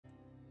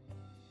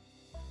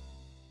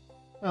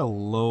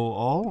Hello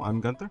all, I'm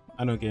Gunther.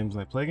 I know games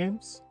and I play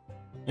games.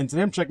 And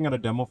today I'm checking out a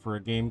demo for a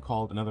game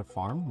called Another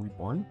Farm,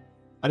 Reborn.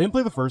 I didn't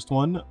play the first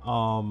one,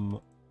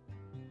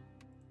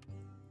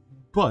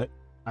 but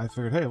I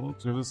figured, hey,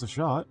 let's give this a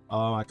shot.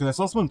 Because I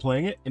saw someone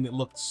playing it and it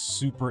looked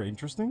super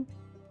interesting.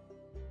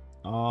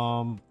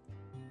 Start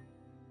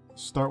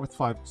with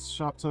 5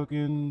 shop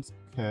tokens,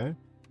 okay.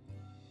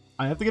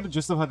 I have to get a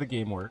gist of how the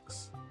game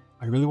works.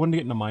 I really wanted to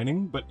get into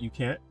mining, but you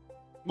can't.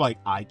 Like,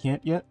 I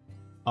can't yet.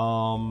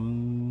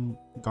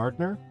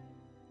 Gardener?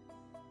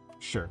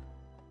 Sure.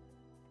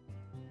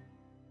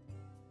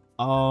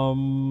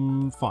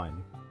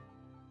 Fine.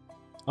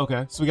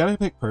 Okay, so we gotta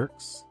pick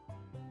perks.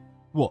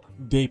 Well,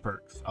 day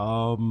perks.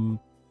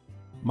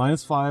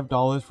 Minus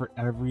 $5 for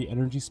every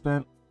energy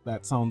spent.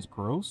 That sounds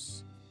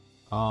gross.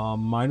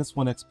 Minus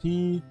 1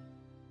 XP.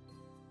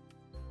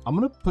 I'm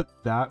gonna put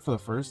that for the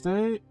first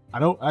day. I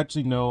don't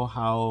actually know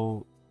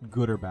how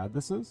good or bad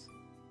this is.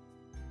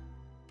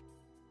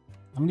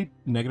 How many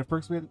negative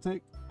perks we have to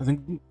take?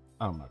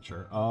 I'm not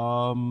sure.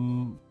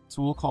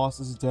 Tool cost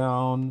is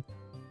down.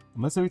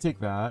 I'm gonna say we take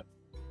that.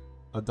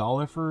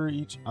 $1 for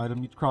each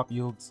item. Each crop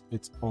yields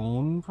its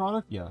own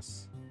product.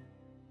 Yes.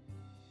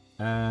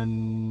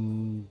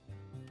 And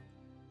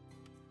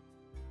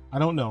I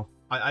don't know.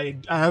 I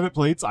haven't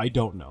played, so I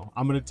don't know.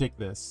 I'm gonna take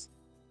this.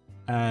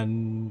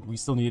 And we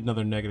still need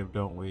another negative,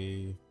 don't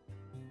we?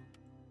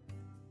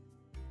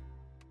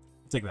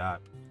 Take that.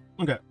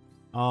 Okay.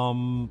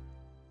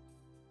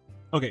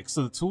 Okay,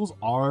 so the tools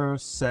are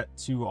set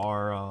to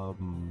our,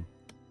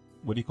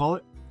 what do you call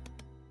it?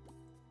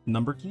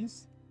 Number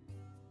keys?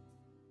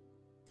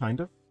 Kind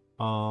of.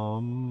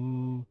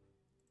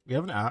 We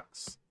have an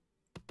axe.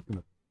 I'm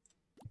gonna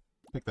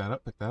pick that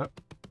up,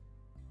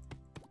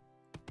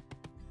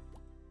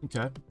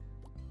 Okay.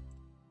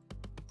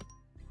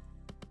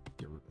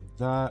 Get rid of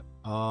that.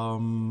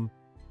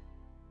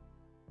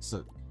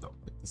 So,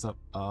 don't pick this up.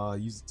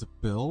 Use it to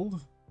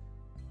build.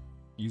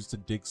 Use it to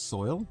dig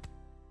soil.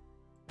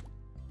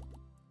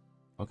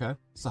 Okay,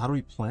 so how do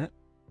we plant?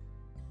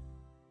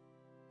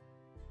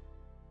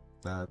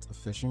 That's a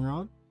fishing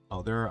rod.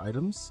 Oh, there are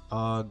items.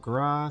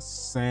 Grass,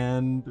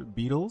 sand,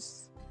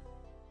 beetles.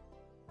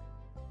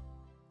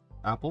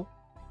 Apple.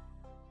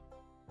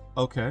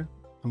 Okay,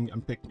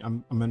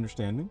 I'm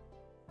understanding.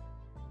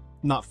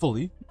 Not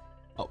fully.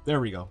 Oh,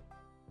 there we go.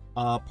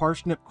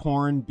 Parsnip,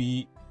 corn,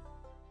 beet.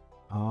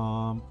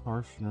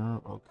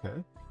 Parsnip,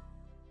 okay.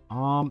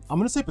 I'm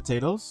gonna say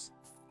potatoes.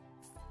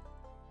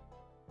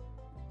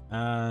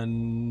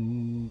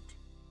 And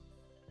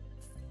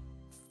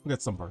we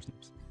got some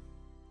parsnips.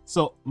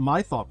 So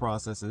my thought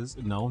process is,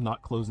 no,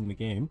 not closing the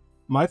game.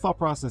 My thought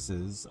process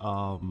is,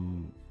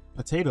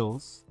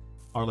 potatoes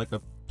are like a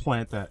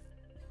plant that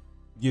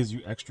gives you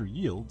extra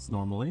yields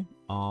normally.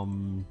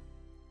 Get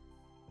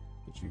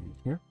you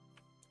here,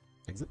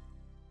 exit.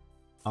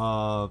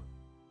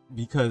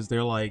 Because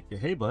they're like,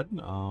 hey bud,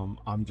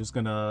 I'm just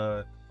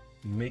gonna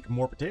make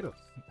more potatoes.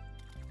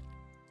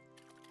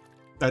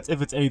 That's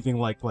if it's anything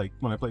like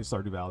when I play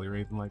Stardew Valley or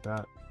anything like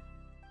that.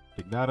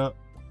 Dig that up.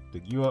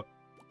 Dig you up.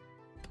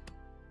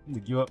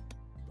 Dig you up.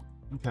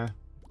 Okay.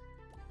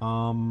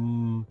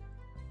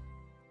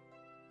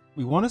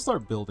 We want to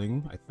start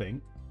building, I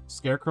think.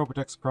 Scarecrow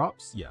protects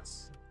crops?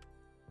 Yes.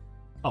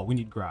 Oh, we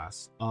need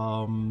grass.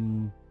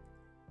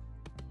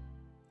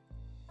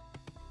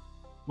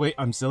 Wait,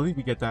 I'm silly.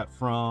 We get that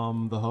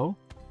from the hoe.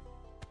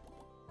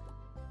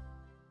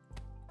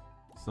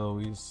 So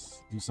we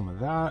just do some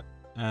of that.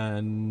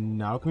 And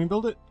now can we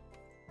build it?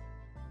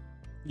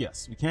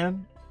 Yes, we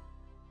can.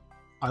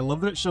 I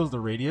love that it shows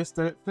the radius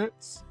that it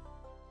fits.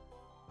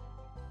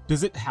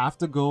 Does it have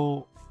to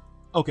go...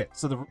 Okay,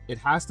 so it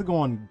has to go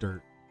on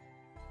dirt.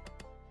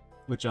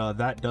 Which,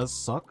 that does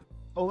suck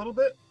a little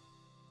bit.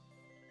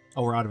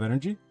 Oh, we're out of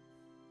energy.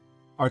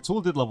 Our tool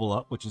did level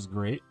up, which is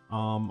great.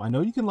 I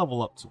know you can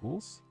level up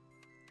tools.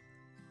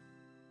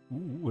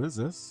 Ooh, what is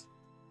this?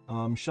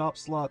 Shop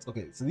slots.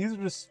 Okay, so these are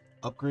just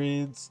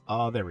upgrades.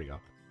 There we go.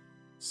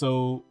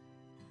 So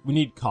we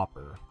need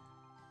copper.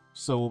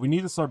 So what we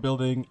need to start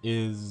building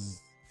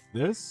is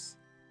this.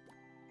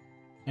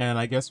 And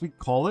I guess we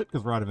call it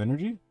because we're out of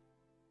energy.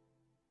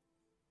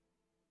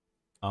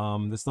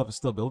 This stuff is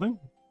still building.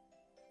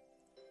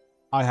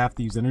 I have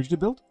to use energy to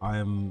build. I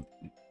am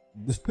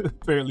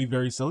apparently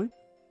very silly.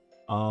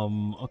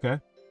 Okay.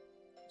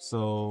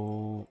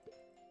 So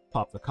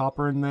pop the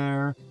copper in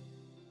there.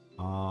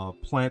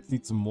 Plants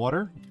need some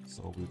water.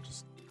 So we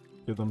just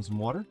give them some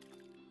water.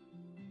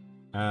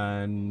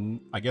 And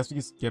I guess we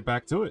just get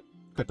back to it.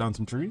 Cut down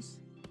some trees.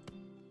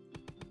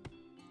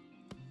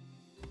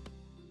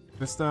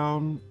 This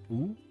down.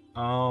 Ooh.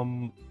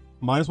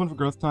 -1 for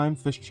growth time.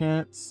 Fish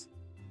chance.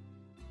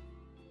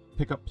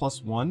 Pick up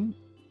 +1.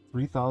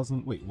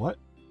 3,000. Wait, what?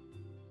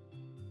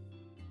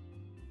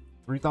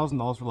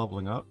 $3,000 for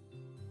leveling up.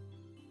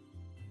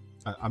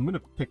 I'm gonna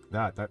pick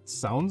that. That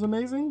sounds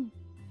amazing.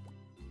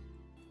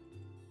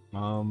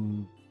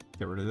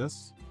 Get rid of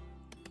this.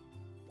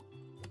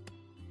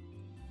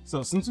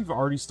 So since we've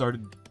already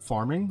started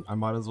farming, I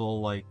might as well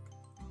like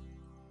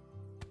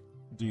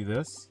do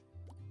this.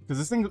 Because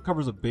this thing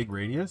covers a big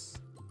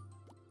radius.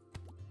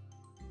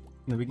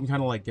 And then we can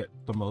kind of like get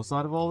the most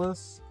out of all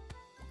this.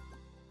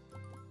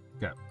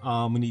 Okay,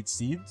 we need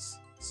seeds.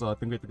 So I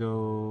think we have to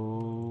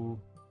go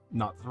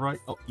not to the right.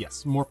 Oh,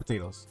 yes, more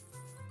potatoes.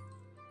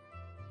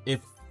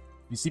 If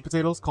you see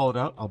potatoes, call it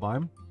out. I'll buy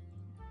them.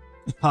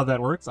 How that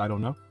works, I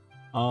don't know.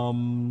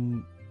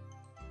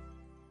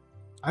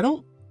 I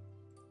don't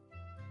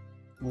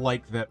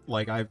like that,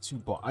 like, I have 2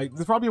 bars.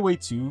 There's probably a way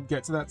to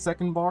get to that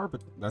second bar,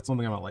 but that's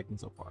something I'm not liking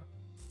so far.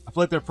 I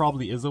feel like there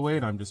probably is a way,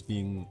 and I'm just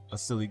being a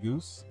silly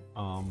goose.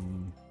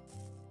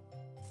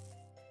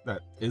 That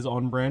is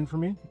on brand for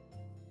me.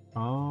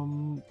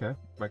 Okay,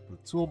 back to the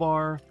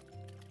toolbar.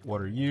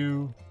 Water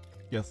you.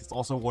 Yes, let's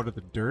also water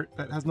the dirt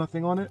that has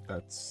nothing on it.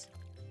 That's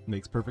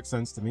makes perfect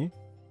sense to me.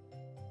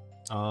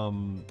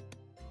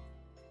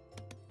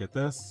 Get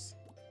this.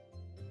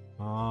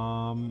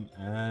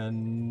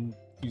 And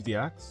use the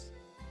axe.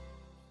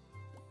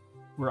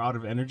 We're out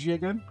of energy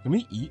again. Can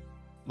we eat?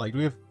 Like, do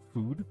we have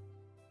food?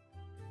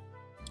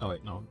 Oh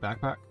wait, no.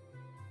 Backpack.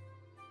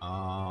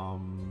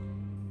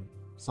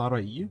 So how do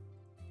I eat you?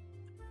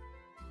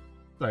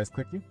 Did I just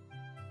click you?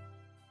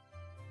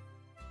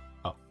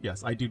 Oh,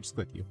 yes, I do just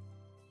click you.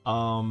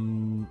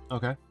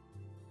 Okay.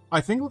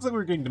 I think it looks like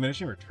we're getting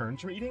diminishing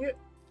returns from eating it.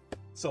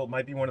 So it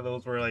might be one of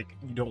those where, like,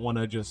 you don't want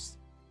to just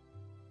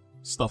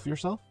stuff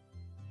yourself.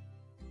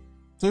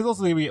 Today's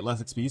also maybe we get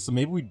less XP, so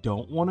maybe we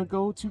don't want to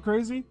go too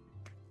crazy.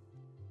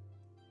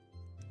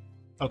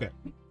 Okay.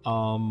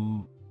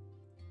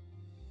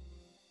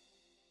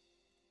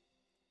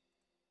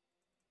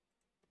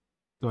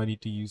 Do I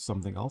need to use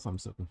something else? I'm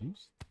so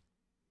confused.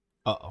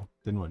 Uh-oh.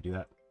 Didn't want to do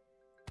that.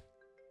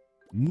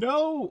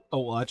 No!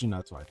 Oh, well, actually, no,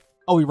 that's why.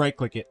 Oh, we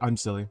right-click it. I'm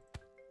silly.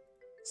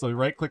 So we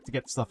right-click to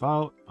get stuff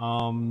out.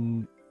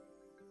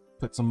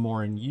 Put some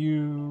more in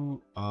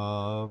you.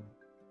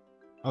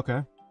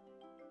 Okay.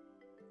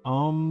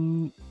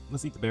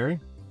 Let's eat the berry.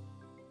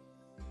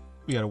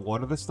 We gotta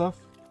water this stuff.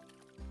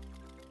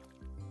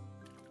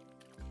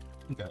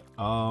 Okay.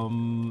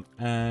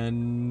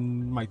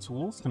 And my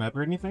tools. Can I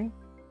upgrade anything?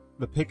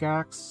 The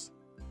pickaxe.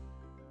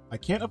 I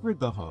can't upgrade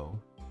the hoe.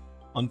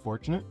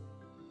 Unfortunate.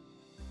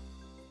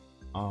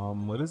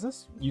 What is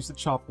this? Used to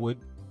chop wood.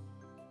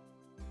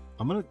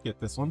 I'm gonna get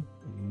this one.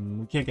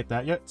 We can't get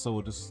that yet, so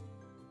we'll just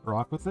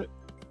rock with it.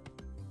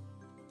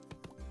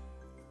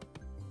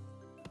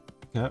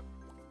 Okay.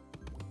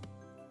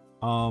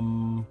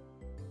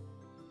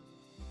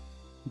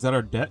 Is that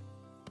our debt?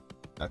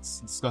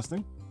 That's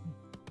disgusting.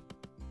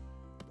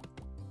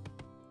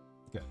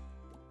 Okay.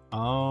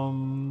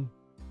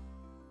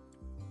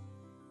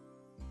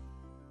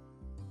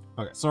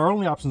 Okay, so our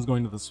only option is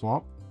going to the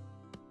swamp.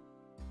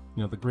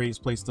 You know, the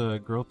greatest place to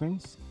grow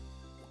things.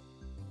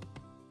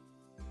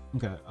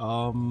 Okay,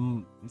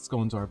 let's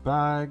go into our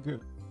bag.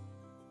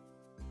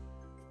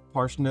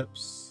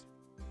 Parsnips.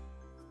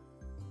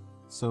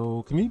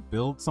 So, can we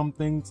build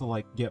something to,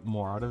 like, get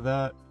more out of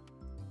that?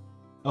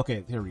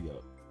 Okay, here we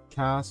go.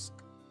 Cask.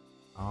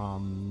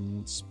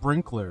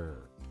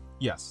 Sprinkler.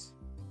 Yes.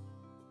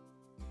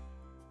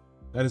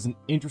 That is an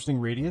interesting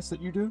radius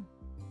that you do.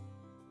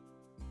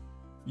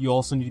 You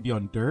also need to be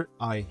on dirt.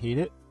 I hate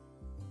it.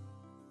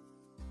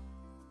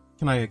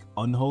 Can I, like,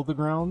 unhold the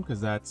ground? Because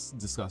that's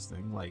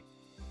disgusting. Like,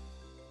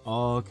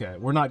 okay,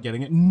 we're not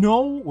getting it.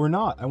 No, we're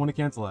not. I want to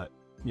cancel that.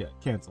 Yeah,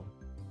 cancel.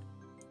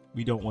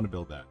 We don't want to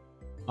build that.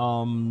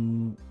 Let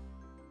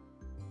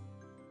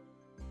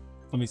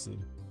me see.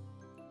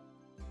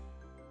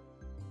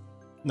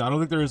 No, I don't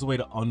think there is a way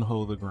to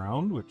unhoe the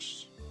ground,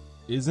 which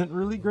isn't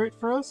really great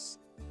for us.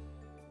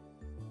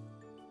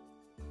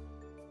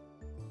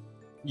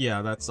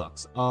 Yeah, that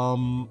sucks.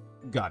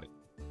 Got it.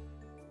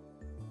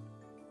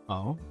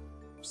 Oh.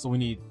 So we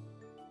need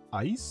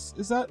ice?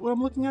 Is that what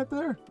I'm looking at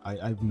there? I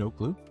have no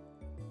clue.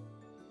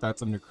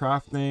 That's under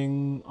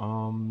crafting.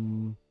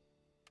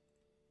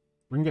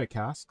 We're gonna get a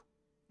cask.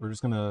 We're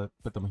just gonna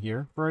put them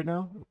here for right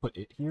now. Put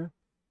it here.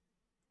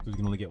 So we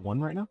can only get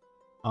one right now.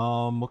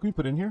 What can we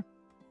put in here?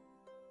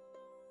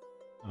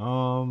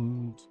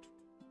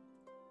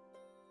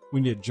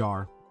 We need a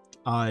jar.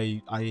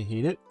 I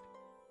hate it.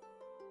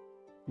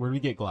 Where do we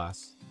get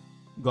glass?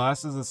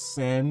 Glass is a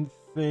sand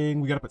thing.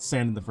 We gotta put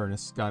sand in the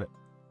furnace. Got it.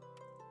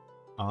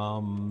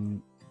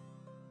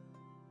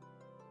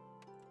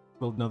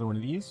 Build another one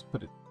of these.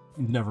 Put it.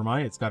 Never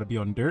mind. It's gotta be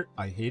on dirt.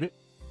 I hate it.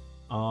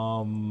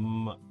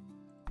 Hammer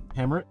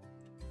it.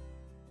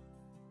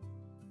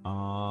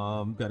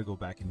 Gotta go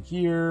back in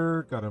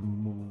here. Gotta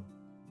move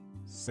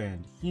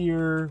sand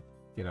here.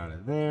 Get out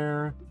of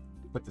there.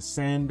 Put the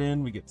sand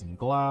in. We get some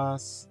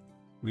glass.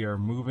 We are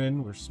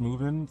moving. We're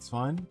smoothing. It's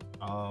fine.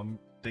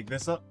 Dig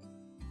this up.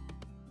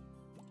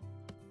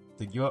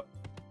 Dig you up.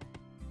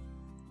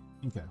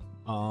 Okay.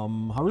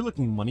 How are we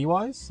looking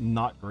money-wise?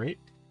 Not great.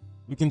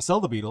 We can sell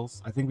the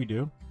beetles. I think we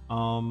do.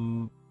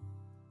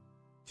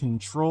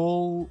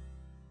 Control.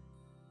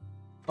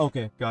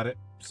 Okay, got it.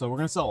 So we're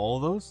gonna sell all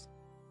of those.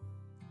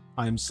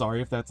 I'm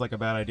sorry if that's like a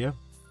bad idea,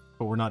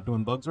 but we're not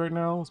doing bugs right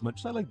now. As much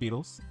as I like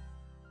beetles,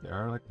 they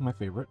are like my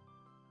favorite.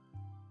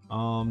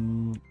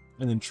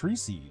 And then tree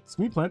seeds.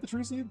 Can we plant the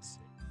tree seeds?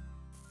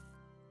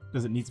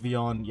 Does it need to be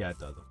on? Yeah, it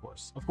does, of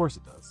course. Of course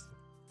it does.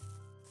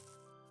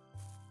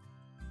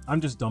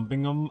 I'm just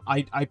dumping them.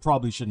 I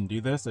probably shouldn't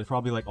do this. There's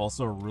probably like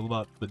also a rule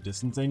about the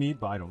distance I need,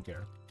 but I don't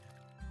care.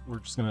 We're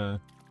just gonna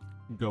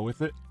go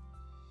with it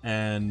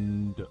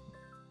and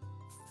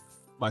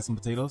buy some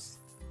potatoes.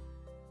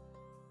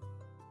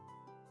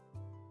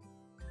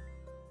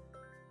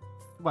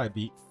 Buy a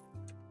beet.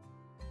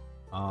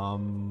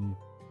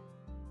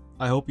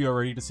 I hope you are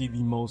ready to see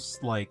the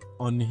most like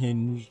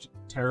unhinged,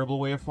 terrible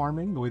way of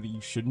farming, the way that you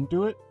shouldn't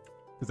do it,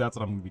 because that's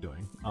what I'm gonna be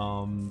doing.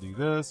 Do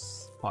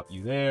this, pop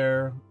you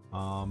there,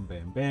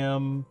 bam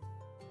bam.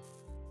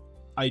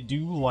 I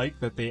do like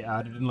that they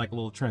added in like a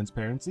little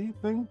transparency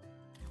thing,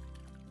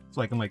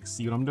 so I can like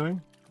see what I'm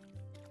doing.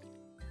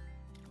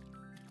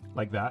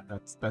 Like that.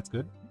 That's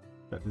good.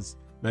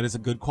 That is a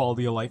good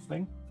quality of life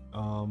thing.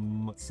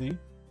 Let's see.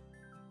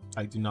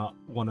 I do not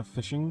want a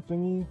fishing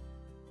thingy.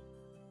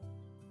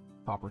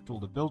 Popper tool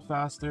to build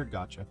faster.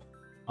 Gotcha.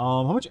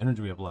 How much energy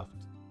do we have left?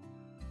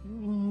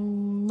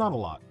 Not a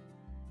lot.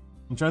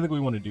 I'm trying to think what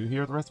we want to do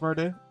here the rest of our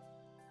day.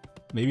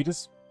 Maybe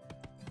just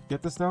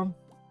get this down.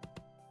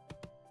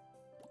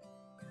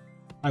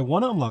 I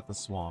want to unlock the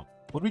swamp.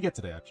 What do we get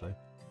today, actually?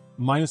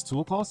 Minus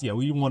tool cost? Yeah,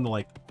 we want to,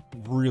 like,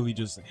 really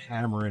just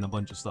hammer in a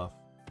bunch of stuff.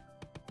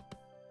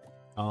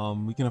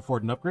 We can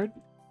afford an upgrade.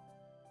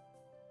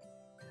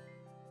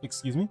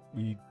 Excuse me?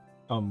 We,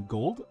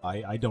 gold?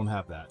 I don't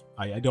have that.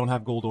 I don't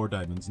have gold or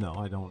diamonds. No,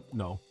 I don't.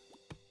 No.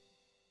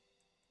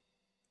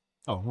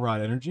 Oh,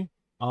 rod energy.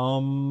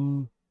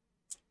 I'm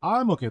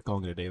okay with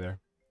calling it a day there.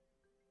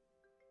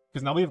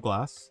 Because now we have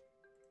glass,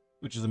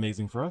 which is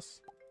amazing for us.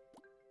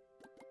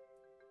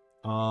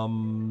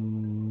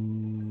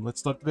 Let's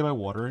start the day by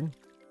watering.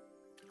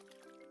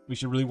 We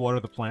should really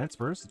water the plants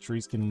first. The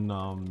trees can,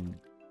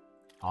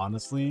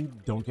 honestly,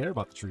 don't care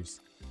about the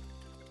trees.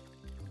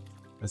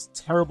 As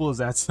terrible as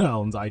that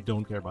sounds, I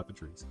don't care about the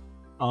trees.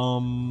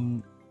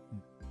 We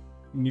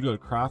need to go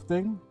to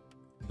crafting.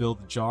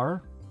 Build a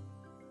jar.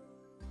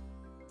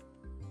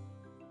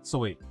 So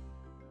wait.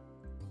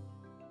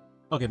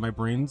 Okay, I'm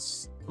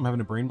having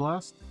a brain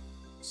blast.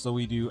 So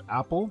we do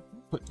apple,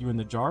 put you in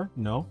the jar.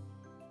 No.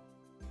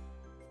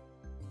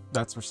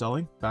 That's for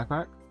selling.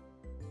 Backpack.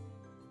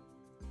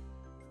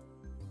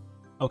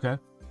 Okay.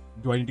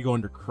 Do I need to go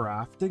under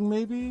crafting,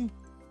 maybe?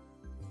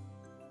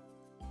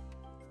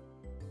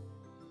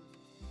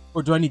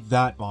 Or do I need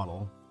that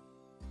bottle?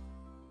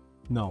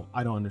 No,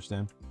 I don't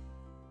understand.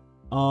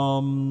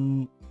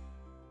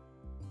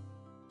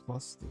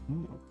 Plus...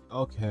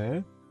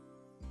 Okay.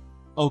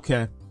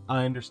 Okay,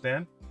 I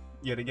understand.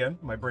 Yet again,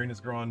 my brain has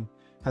grown...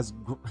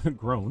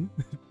 grown?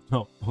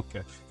 Oh,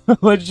 okay.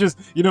 Let's just...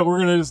 You know, we're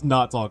gonna just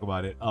not talk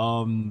about it.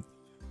 Wrong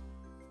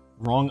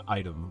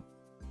item.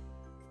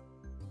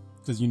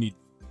 Because you need...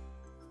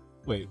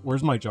 Wait,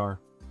 where's my jar?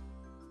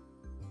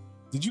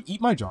 Did you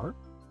eat my jar?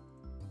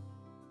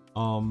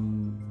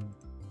 Okay.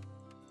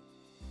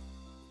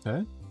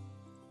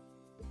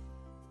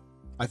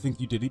 I think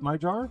you did eat my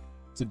jar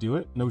to do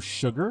it. No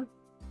sugar?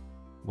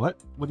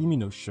 What? What do you mean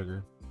no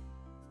sugar?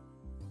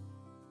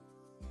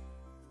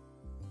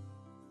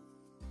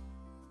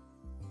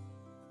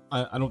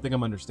 I don't think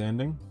I'm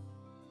understanding.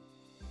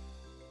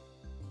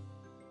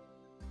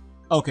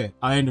 Okay,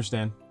 I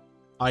understand.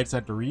 I just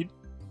had to read.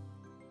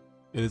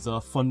 It is a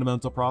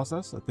fundamental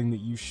process, a thing that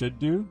you should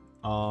do.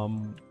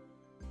 Put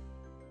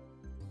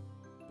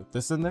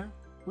this in there.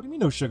 What do you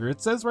mean no sugar?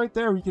 It says right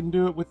there we can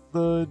do it with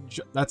the...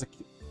 That's a...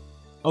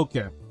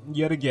 Okay,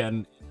 yet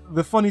again.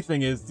 The funny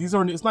thing is, these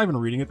aren't... It's not even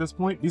reading at this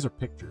point. These are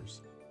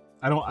pictures.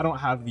 I don't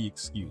have the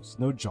excuse.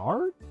 No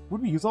jar?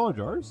 Would we use all our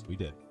jars? We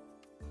did.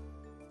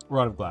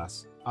 We're out of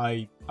glass.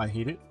 I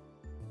hate it.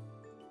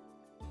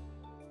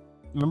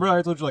 Remember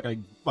I told you I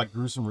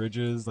grew some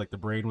ridges, like the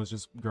brain was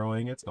just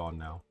growing? It's gone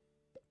now.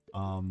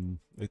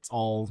 It's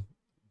all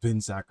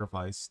been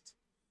sacrificed.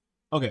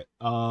 Okay,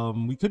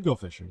 we could go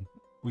fishing.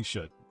 We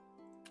should.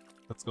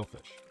 Let's go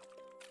fish.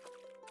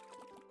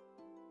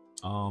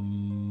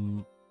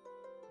 What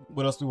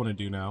else do we want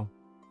to do now?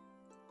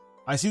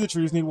 I see the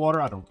trees need water.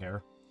 I don't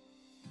care.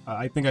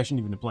 I think I shouldn't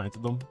even have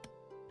planted them.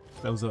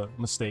 That was a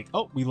mistake.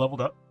 Oh, we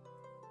leveled up.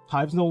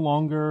 Hives no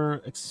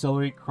longer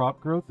accelerate crop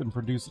growth and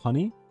produce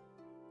honey.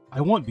 I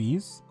want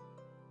bees.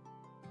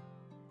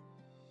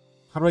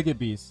 How do I get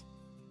bees?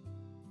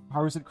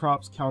 Harvested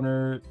crops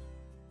counter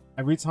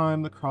every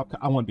time the crop...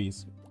 I want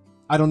bees.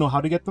 I don't know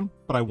how to get them,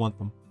 but I want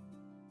them.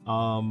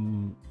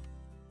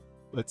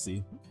 Let's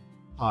see.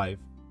 Hive.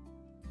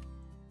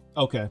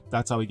 Okay,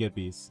 that's how we get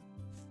bees.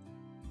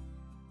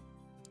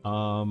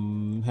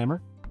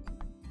 Hammer.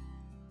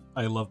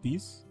 I love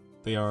bees.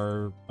 They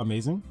are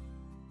amazing.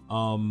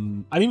 I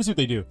didn't even see what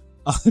they do.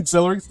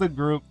 Accelerates the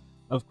growth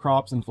of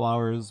crops and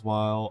flowers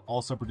while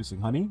also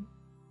producing honey.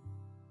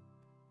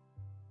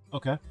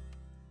 Okay.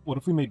 What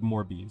if we made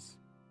more bees?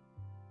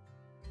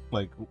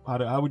 Like,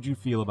 how would you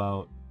feel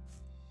about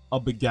a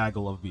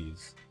begaggle of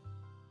bees?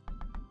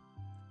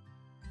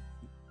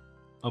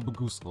 A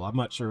baguscle. I'm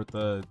not sure what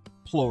the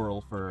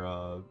plural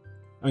for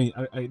I mean,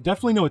 I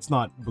definitely know it's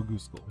not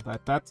Bagooskul.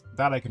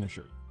 That I can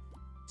assure you.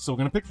 So we're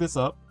gonna pick this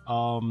up.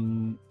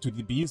 Do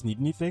the bees need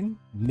anything?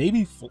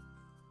 Maybe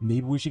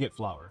we should get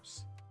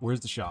flowers.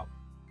 Where's the shop?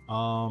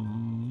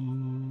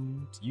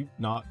 Do you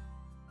not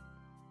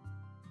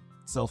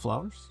sell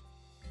flowers?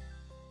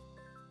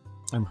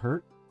 I'm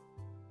hurt.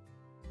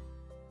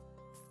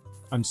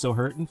 I'm so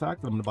hurt, in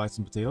fact, that I'm gonna buy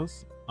some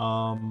potatoes.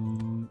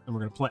 And we're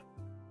gonna plant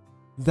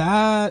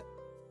that.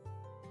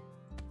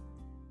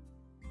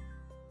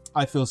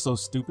 I feel so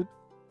stupid.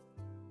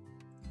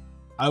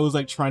 I was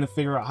like trying to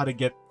figure out how to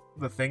get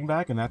the thing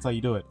back, and that's how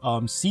you do it.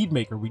 Seed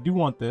maker, we do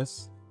want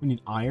this. We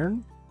need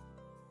iron.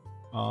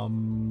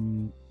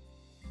 I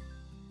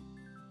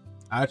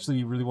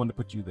actually really wanted to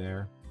put you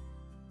there.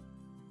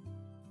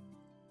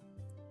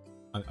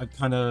 I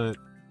kind of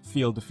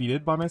feel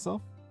defeated by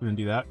myself. We're gonna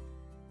do that.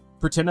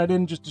 Pretend I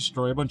didn't just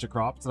destroy a bunch of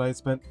crops that I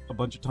spent a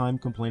bunch of time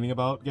complaining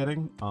about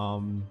getting.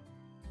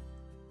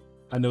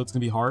 I know it's gonna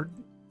be hard.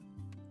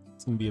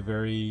 It's gonna be a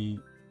very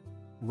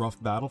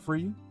rough battle for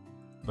you,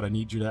 but I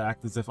need you to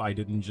act as if I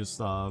didn't just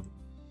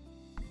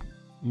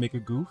make a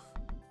goof.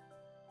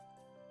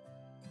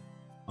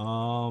 We're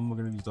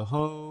gonna use the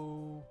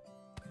hoe.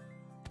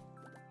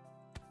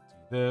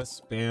 Do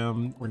this,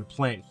 bam. We're gonna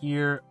plant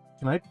here.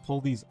 Can I pull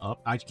these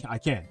up? I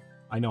can.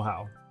 I know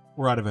how.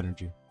 We're out of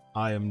energy.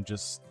 I am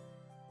just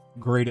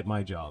great at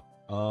my job.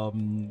 We're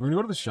gonna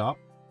go to the shop.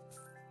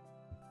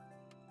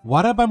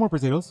 Why did I buy more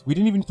potatoes? We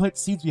didn't even plant the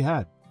seeds we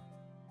had.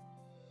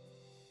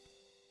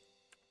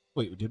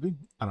 Wait, did we?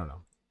 I don't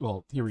know.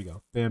 Well, here we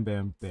go. Bam,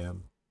 bam,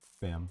 bam,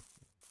 bam,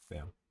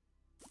 bam.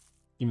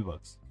 Give me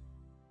bugs.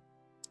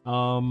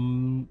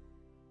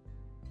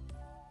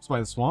 Let's buy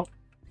the swamp.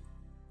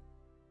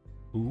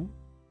 Ooh.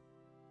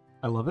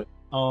 I love it.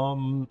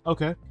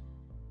 Okay.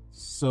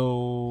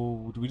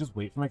 So, do we just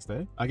wait for next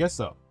day? I guess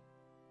so.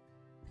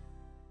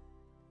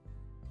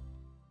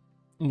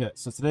 Okay,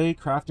 so today,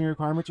 crafting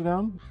requirements are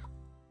down.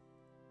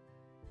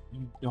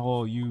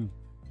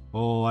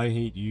 Oh, I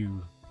hate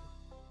you.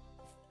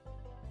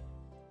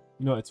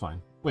 No, it's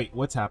fine. Wait,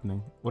 what's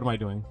happening? What am I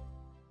doing?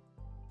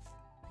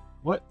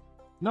 What?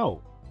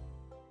 No.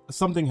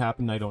 Something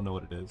happened, I don't know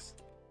what it is.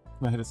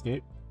 Can I hit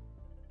escape?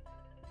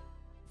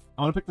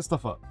 I want to pick this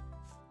stuff up.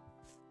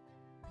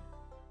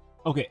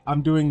 Okay,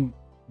 I'm doing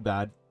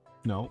bad.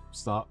 No,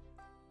 stop.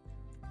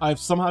 I've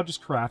somehow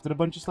just crafted a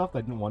bunch of stuff that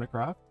I didn't want to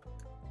craft.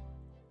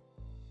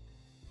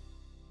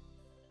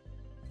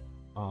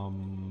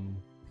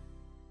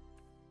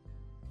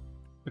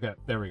 Okay,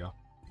 there we go.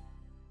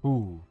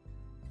 Ooh.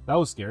 That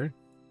was scary.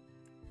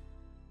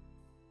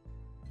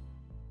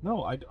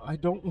 No, I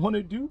don't want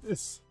to do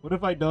this. What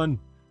have I done?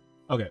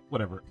 Okay,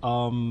 whatever.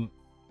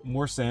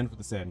 More sand for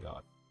the sand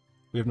god.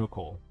 We have no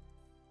coal.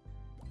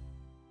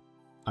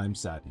 I'm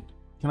saddened.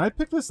 Can I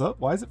pick this up?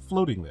 Why is it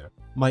floating there?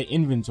 My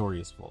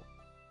inventory is full.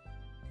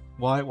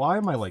 Why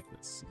am I like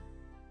this?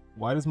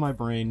 Why does my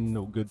brain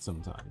no good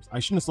sometimes? I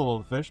shouldn't have sold all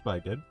the fish, but I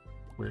did.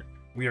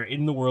 We are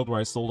in the world where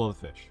I sold all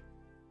the fish.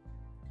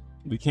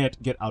 We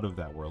can't get out of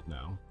that world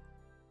now.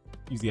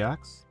 Use the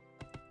axe.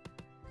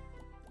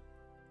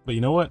 But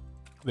you know what?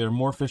 There are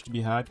more fish to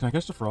be had. Can I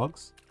catch the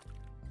frogs?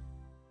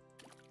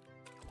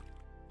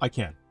 I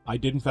can. I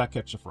did in fact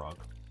catch the frog.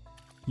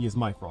 He is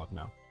my frog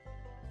now.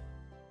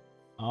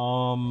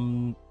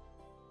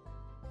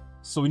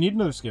 So we need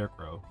another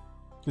scarecrow.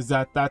 Because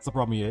that's the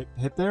problem you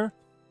hit there.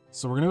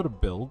 So we're gonna go to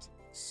build.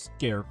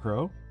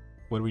 Scarecrow.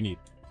 What do we need?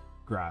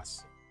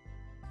 Grass.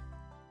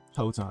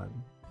 Hoe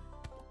time.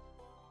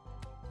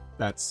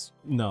 That's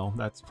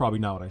probably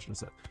not what I should have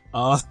said.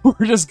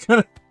 We're just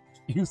gonna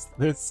use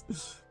this,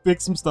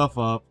 pick some stuff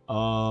up.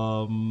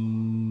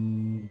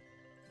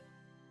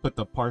 Put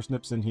the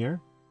parsnips in here.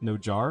 No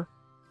jar.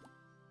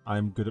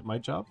 I'm good at my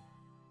job.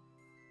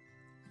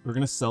 We're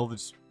gonna sell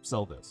this.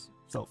 Sell it.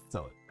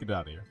 Get it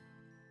out of here.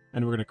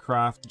 And we're gonna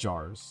craft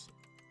jars.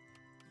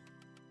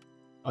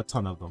 A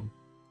ton of them.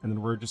 And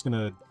then we're just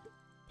gonna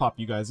pop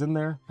you guys in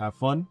there. Have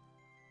fun.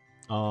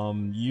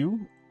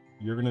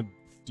 You're gonna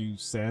do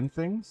sand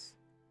things.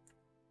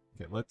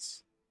 Okay,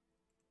 let's...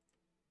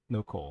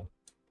 No coal.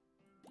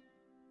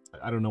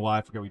 I don't know why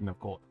I forgot we didn't have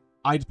coal.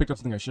 I just picked up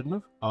something I shouldn't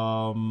have.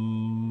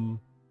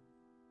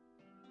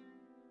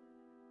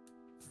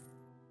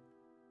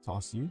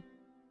 Toss you.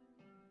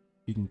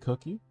 We can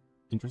cook you.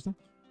 Interesting.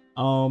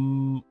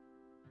 We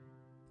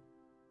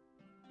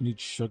need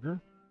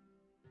sugar.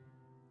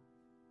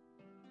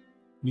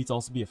 Need to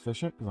also be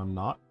efficient, because I'm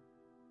not.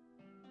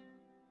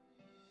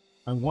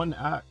 I want an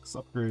axe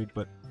upgrade,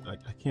 but I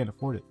can't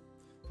afford it.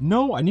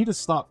 No, I need to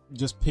stop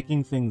just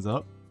picking things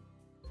up.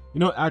 You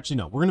know what? Actually,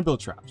 no. We're gonna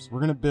build traps. We're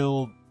gonna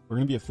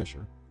be a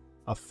fisher.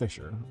 A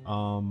fisher.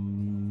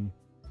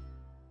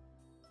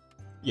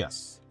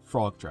 Yes.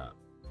 Frog trap.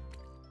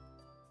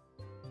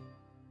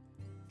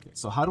 Okay,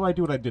 so how do I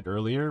do what I did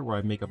earlier, where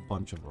I make a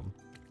bunch of them?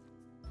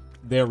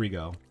 There we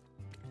go.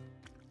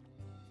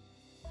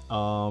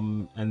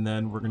 And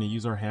then we're gonna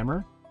use our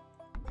hammer.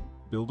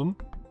 Build them.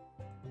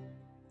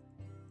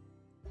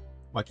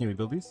 Why can't we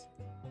build these?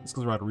 It's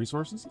because we're out of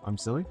resources? I'm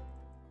silly.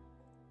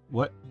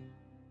 What?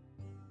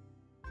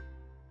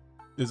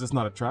 Is this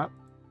not a trap?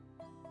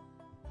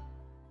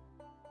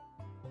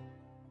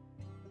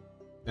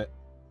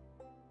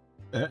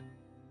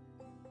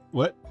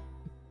 What?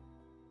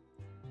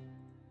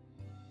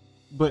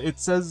 But it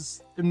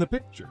says in the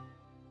picture.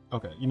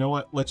 Okay, you know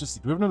what? Let's just see.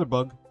 Do we have another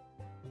bug?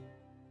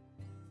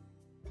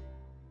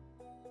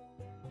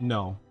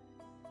 No.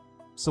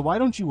 So why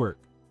don't you work?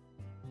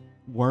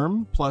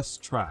 Worm plus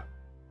trap.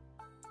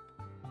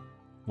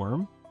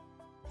 Worm?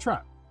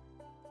 Trap.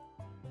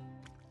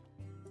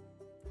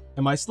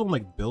 Am I still in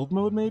like build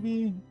mode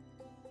maybe?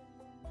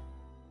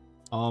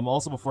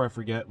 Also before I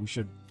forget, we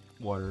should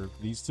water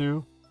these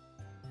two.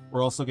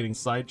 We're also getting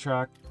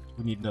sidetracked.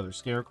 We need another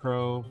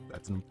scarecrow.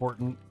 That's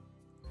important.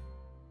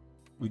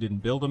 We didn't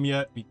build them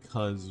yet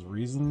because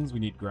reasons. We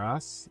need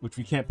grass, which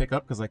we can't pick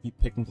up because I keep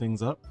picking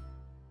things up.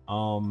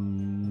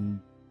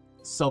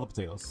 Sell the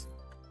potatoes.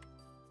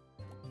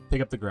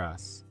 Pick up the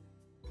grass.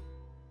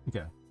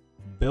 Okay.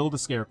 Build a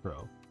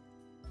scarecrow.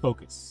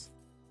 Focus.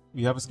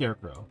 We have a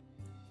scarecrow.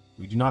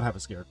 We do not have a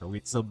scarecrow.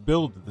 We so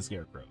build the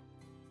scarecrow.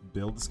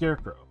 Build the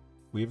scarecrow.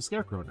 We have a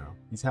scarecrow now.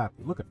 He's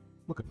happy. Look at him.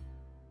 Look at him.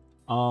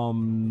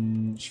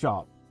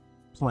 Shop.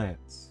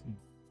 Plants.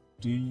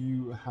 Do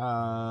you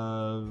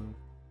have...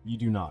 You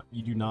do not.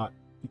 You do not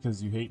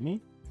because you hate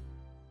me.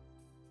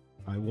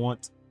 I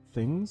want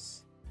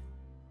things.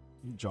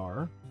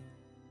 Jar.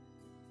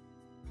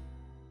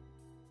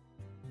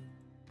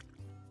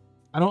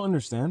 I don't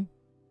understand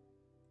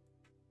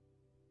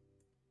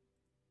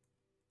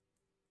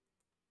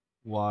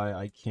why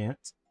I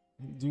can't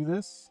do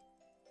this.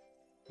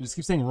 It just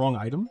keeps saying wrong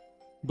item,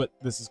 but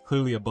this is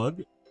clearly a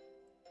bug.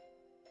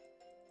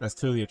 That's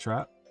clearly a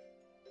trap.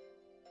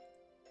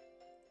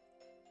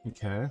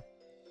 Okay.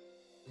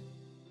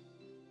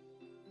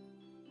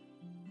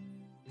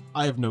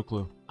 I have no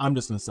clue. I'm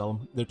just gonna sell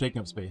them. They're taking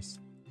up space.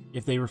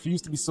 If they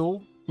refuse to be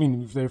sold,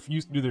 if they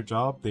refuse to do their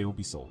job, they will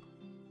be sold.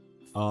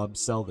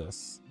 Sell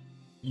this.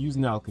 Use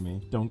an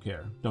alchemy. Don't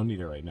care. Don't need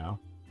it right now.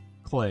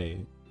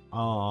 Clay.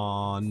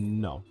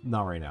 No.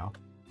 Not right now.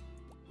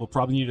 We'll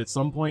probably need it at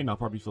some point, and I'll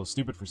probably feel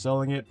stupid for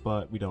selling it,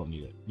 but we don't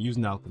need it. Use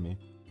an alchemy.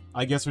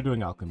 I guess we're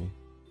doing alchemy.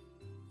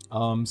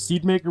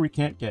 Seed maker we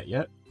can't get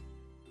yet.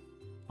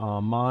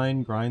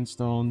 Mine,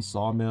 grindstone,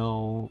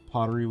 sawmill,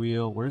 pottery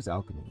wheel. Where's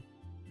alchemy?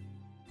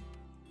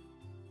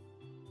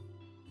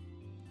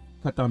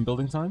 Cut down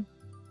building time.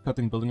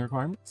 Cutting building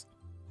requirements.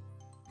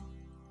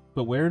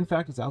 But where, in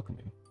fact, is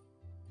alchemy?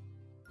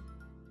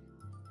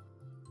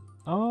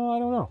 Oh, I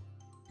don't know.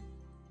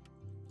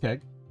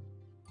 Keg.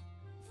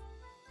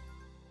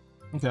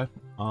 Okay.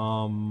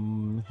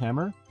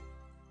 Hammer.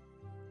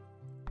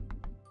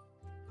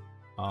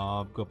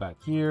 Go back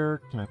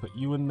here. Can I put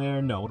you in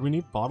there? No. What do we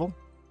need? Bottle?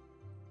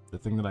 The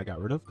thing that I got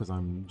rid of because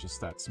I'm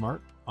just that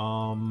smart.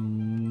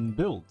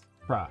 Build.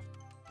 Craft.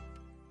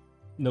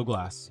 No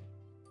glass.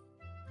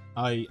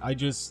 I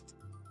just...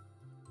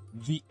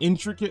 The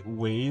intricate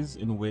ways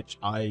in which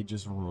I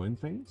just ruin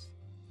things.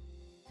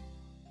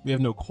 We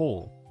have no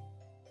coal.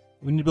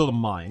 We need to build a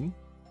mine.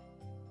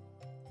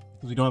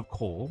 Because we don't have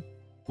coal.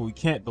 But we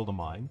can't build a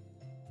mine.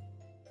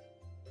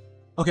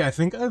 Okay, I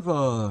think I've,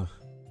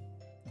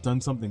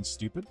 done something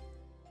stupid.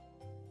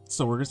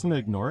 So we're just gonna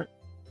ignore it.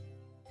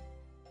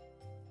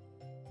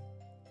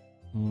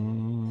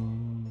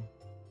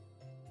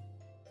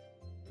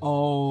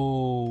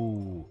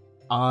 Oh,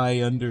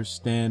 I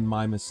understand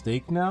my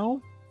mistake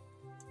now?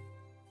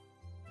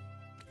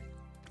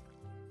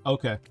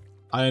 Okay,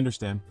 I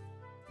understand.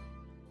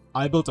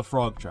 I built a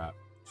frog trap.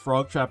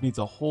 Frog trap needs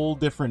a whole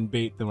different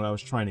bait than what I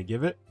was trying to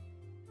give it.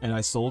 And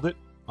I sold it.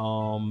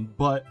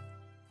 But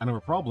I have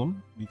a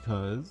problem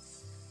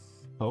because...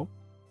 Oh.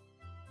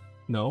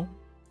 No.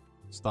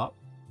 Stop.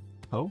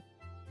 Oh.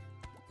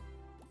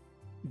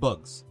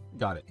 Bugs.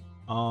 Got it.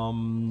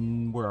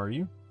 Where are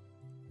you?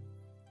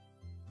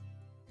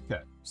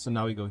 Okay, so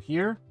now we go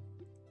here.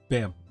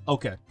 Bam.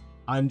 Okay.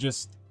 I'm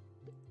just...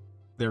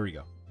 There we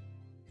go.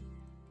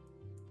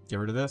 Get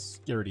rid of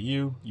this. Get rid of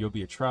you. You'll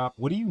be a trap.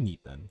 What do you need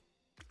then?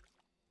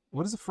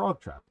 What does a frog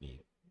trap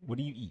need? What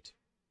do you eat?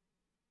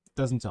 It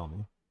doesn't tell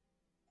me.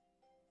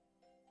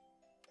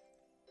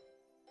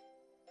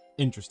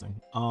 Interesting.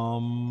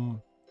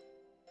 I'm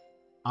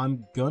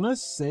gonna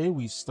say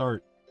we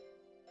start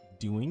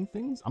doing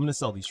things. I'm gonna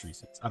sell these tree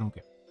seeds. I don't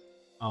care.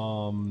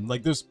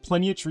 Like there's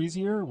plenty of trees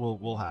here.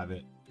 We'll have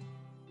it.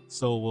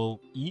 So we'll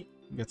eat,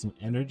 get some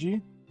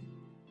energy.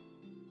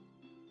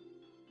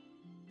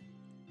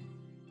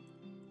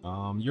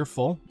 You're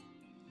full.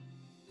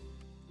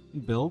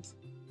 Build.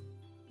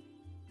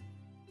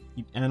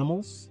 Eat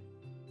animals.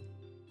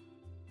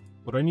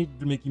 What do I need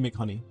to make you make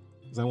honey?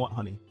 Because I want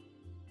honey.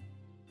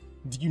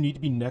 Do you need to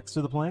be next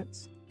to the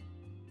plants?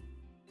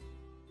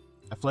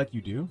 I feel like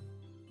you do.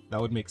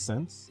 That would make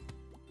sense.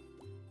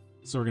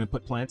 So we're gonna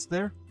put plants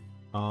there.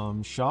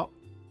 Shop.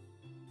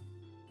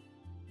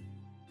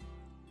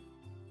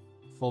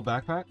 Full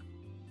backpack.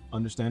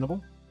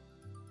 Understandable.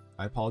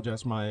 I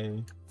apologize for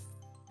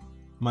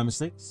my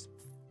mistakes.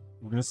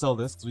 We're gonna sell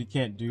this because we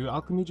can't do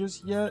alchemy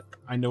just yet.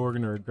 I know we're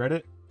gonna regret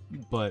it,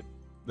 but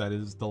that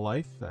is the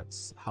life.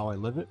 That's how I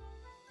live it.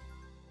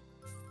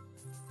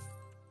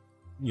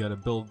 You gotta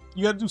build.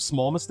 You gotta do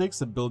small mistakes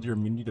to build your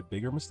immunity to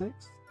bigger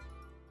mistakes.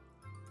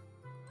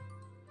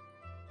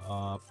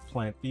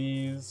 Plant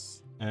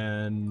these,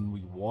 and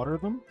we water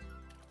them.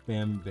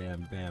 Bam,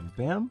 bam, bam,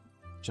 bam.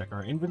 Check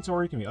our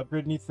inventory. Can we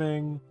upgrade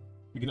anything?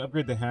 We can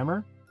upgrade the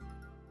hammer.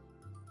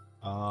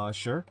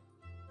 Sure.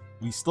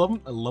 We still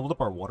haven't leveled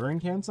up our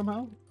watering can somehow.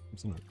 I'm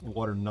just gonna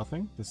water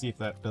nothing to see if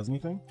that does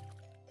anything.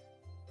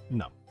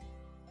 No.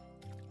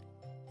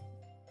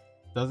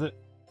 Does it?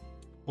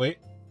 Wait.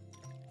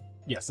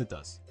 Yes, it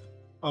does.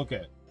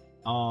 Okay.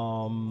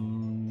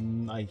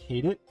 I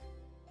hate it.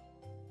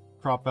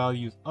 Crop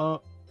values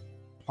up.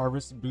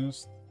 Harvest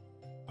boost.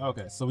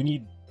 Okay, so we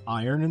need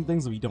iron and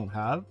things that we don't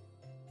have.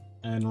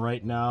 And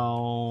right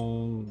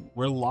now,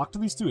 we're locked to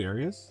these two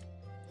areas.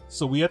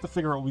 So we have to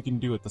figure out what we can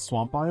do at the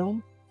swamp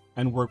biome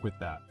and work with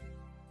that.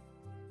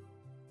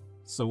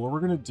 So what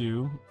we're going to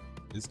do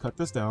is cut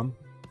this down.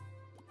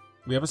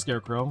 We have a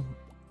scarecrow,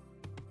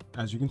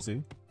 as you can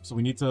see. So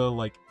we need to,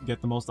 like,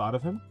 get the most out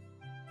of him.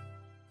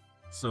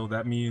 So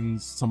that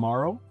means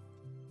tomorrow,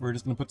 we're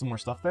just going to put some more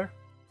stuff there.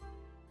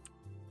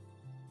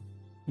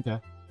 Okay.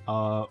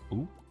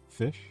 Ooh,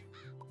 fish.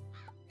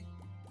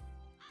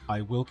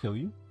 I will kill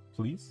you,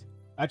 please.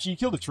 Actually, you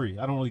killed a tree.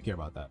 I don't really care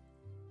about that.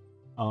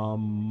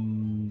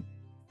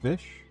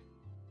 Fish.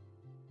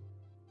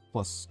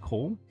 Plus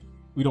coal.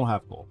 We don't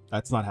have coal.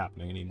 That's not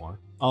happening anymore.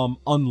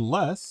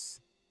 Unless...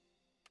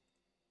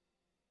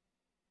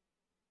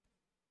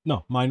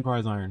 No, mine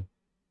requires iron.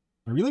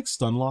 Are we, like,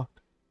 stun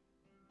locked?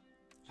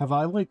 Have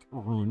I, like,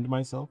 ruined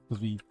myself?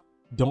 Because we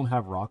don't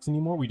have rocks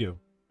anymore? We do.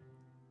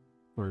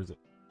 Where is it?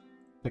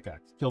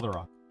 Pickaxe. Kill the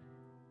rock.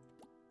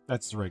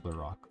 That's a regular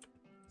rock.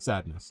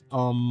 Sadness.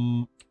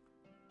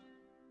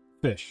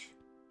 Fish.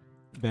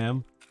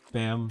 Bam.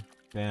 Bam.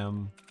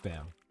 Bam.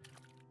 Bam.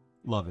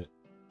 Love it.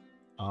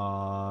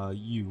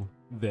 You.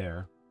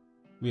 There.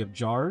 We have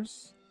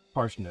jars.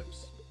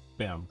 Parsnips.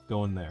 Bam.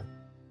 Go in there.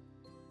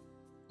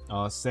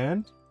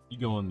 Sand. You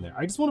go in there.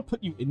 I just want to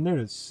put you in there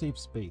to save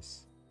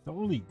space. Don't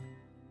really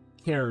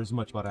care as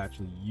much about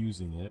actually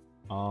using it.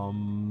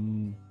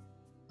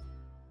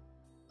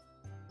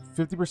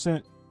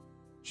 50%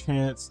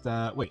 chance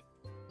that... Wait.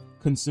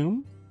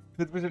 Consume?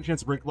 50%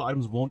 chance breakable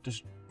items won't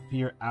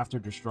disappear after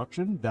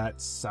destruction?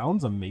 That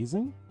sounds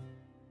amazing.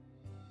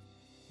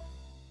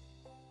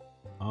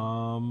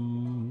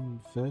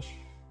 Fish.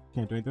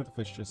 Can't do anything with the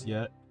fish just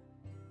yet.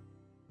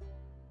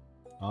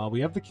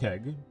 We have the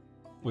keg,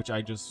 which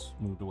I just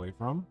moved away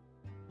from.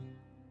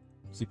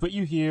 So we put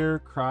you here,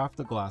 craft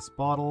a glass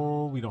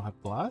bottle. We don't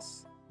have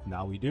glass.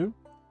 Now we do.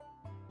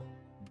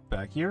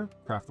 Back here,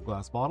 craft a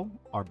glass bottle.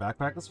 Our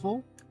backpack is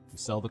full. We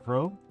sell the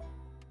crow.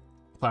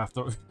 Craft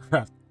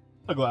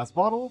a glass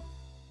bottle.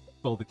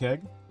 Fill the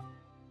keg.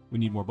 We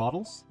need more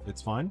bottles.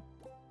 It's fine.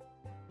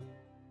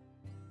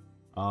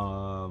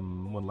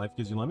 When life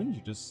gives you lemons,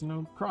 you just,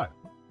 cry.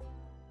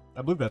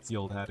 I believe that's the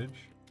old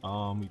adage.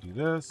 We do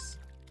this.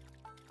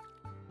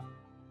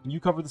 You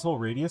cover this whole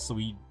radius, so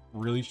we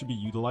really should be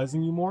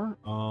utilizing you more.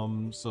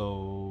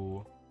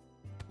 So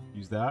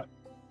use that.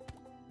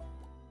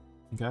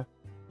 Okay.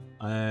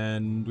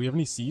 And do we have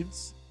any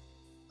seeds?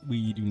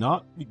 We do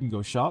not. We can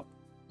go shop.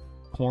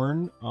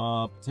 Corn,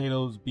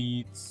 potatoes,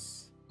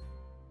 beets.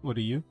 What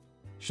are you?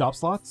 Shop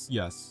slots?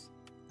 Yes.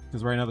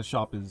 Because right now the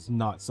shop is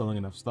not selling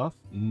enough stuff.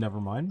 Never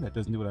mind. That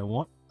doesn't do what I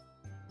want.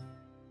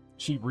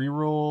 Cheap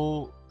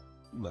reroll.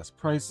 Less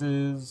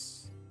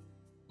prices.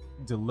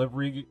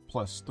 Delivery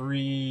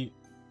 +3.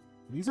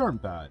 These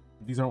aren't bad.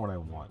 These aren't what I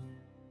want.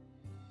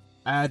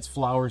 Adds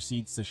flower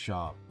seeds to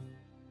shop.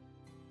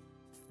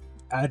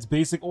 Adds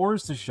basic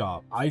ores to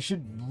shop. I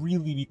should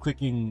really be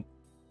clicking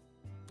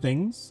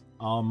things.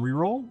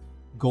 Reroll.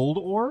 Gold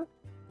ore.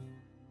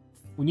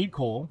 We need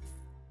coal.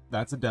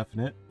 That's a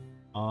definite.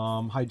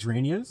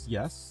 Hydrangeas.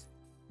 Yes.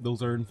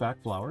 Those are in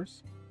fact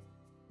flowers.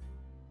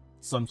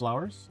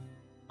 Sunflowers.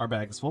 Our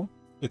bag is full.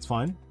 It's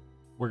fine.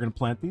 We're gonna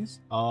plant these.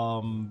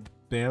 Bam.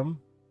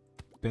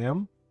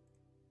 Bam.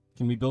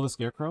 Can we build a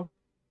scarecrow?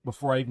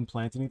 Before I even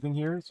plant anything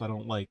here, so I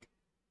don't, like...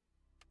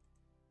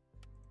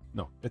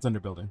 No, it's under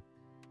building.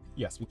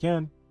 Yes, we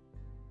can.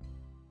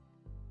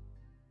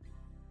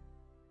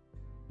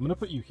 I'm gonna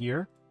put you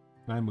here.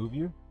 Can I move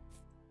you?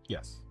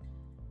 Yes.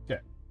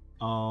 Okay.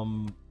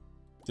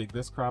 Dig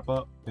this crap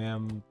up.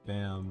 Bam,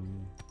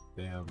 bam,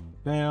 bam,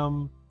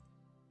 bam.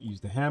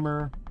 Use the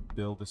hammer.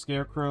 Build a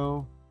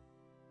scarecrow.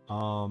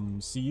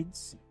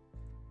 Seeds.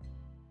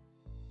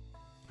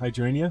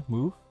 Hydrangea,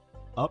 move.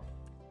 Up.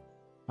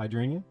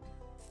 Hydrangea.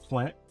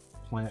 Plant,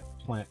 plant,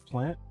 plant,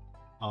 plant.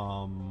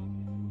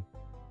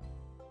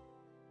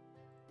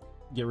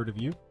 Get rid of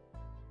you.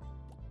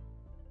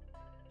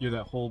 You're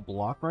that whole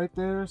block right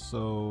there,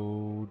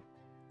 so...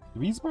 Did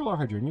we spoil our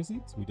hydrangea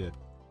seeds? We did.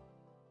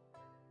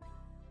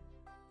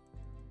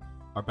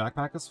 Our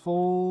backpack is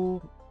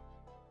full.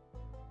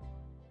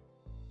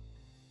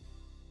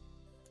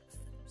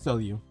 Sell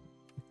you.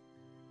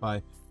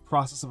 By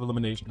process of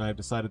elimination, I have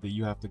decided that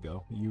you have to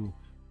go.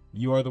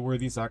 You are the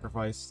worthy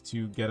sacrifice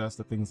to get us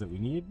the things that we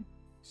need.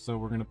 So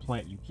we're going to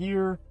plant you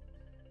here.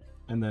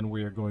 And then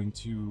we are going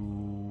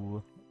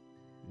to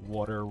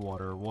Water,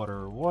 water,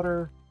 water,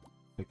 water.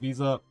 Pick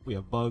these up. We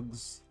have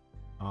bugs.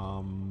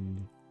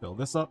 Fill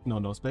this up.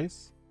 No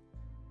space.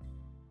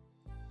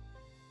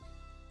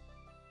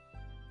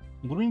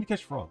 What do we need to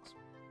catch frogs?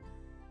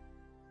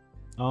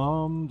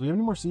 Do we have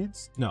any more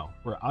seeds? No,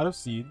 we're out of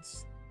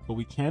seeds, but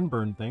we can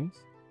burn things.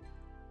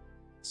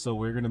 So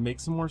we're gonna make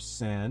some more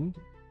sand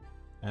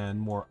and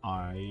more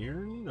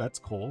iron. That's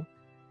coal.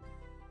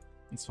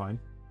 It's fine.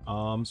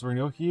 So we're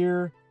gonna go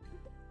here.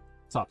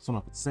 Top this one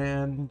up with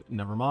sand.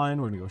 Never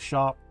mind. We're gonna go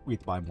shop. We have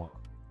to buy more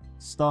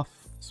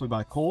stuff. So we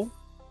buy coal.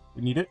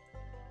 We need it.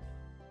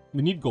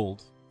 We need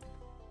gold.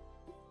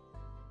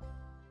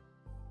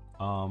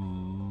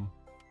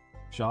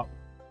 Shop.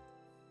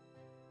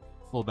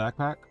 Full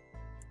backpack.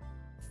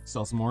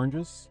 Sell some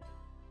oranges.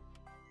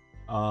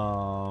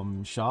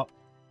 Shop.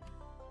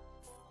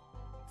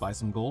 Buy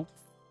some gold.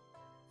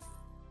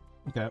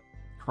 Okay.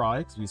 Cry,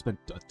 because we spent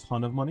a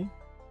ton of money.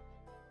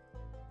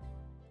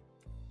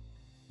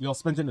 We all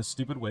spent it in a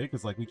stupid way,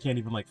 because, like, we can't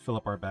even, like, fill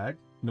up our bag.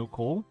 No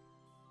coal.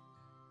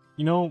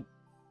 You know,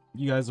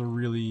 you guys are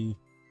really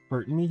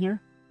hurting me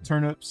here.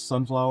 Turnips,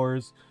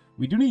 sunflowers.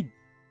 We do need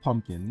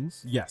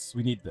pumpkins. Yes,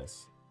 we need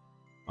this.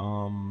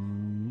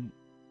 I'm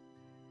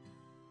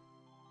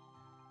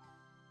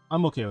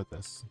okay with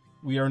this.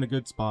 We are in a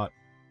good spot.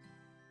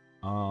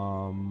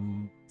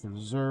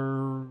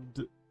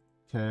 Preserved.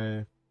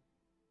 Okay.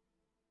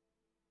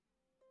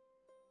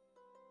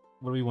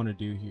 What do we want to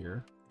do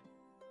here?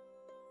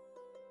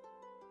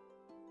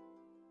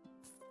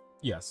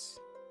 Yes.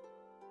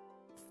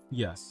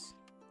 Yes.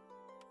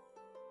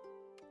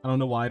 I don't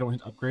know why I don't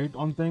hit upgrade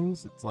on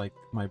things. It's like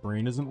my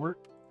brain doesn't work.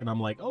 And I'm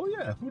like, oh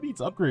yeah, who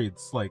needs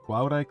upgrades? Like,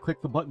 why would I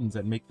click the buttons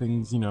that make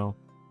things, you know,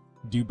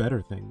 do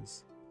better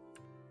things?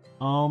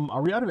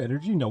 Are we out of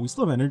energy? No, we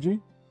still have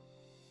energy.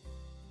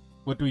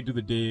 What do we do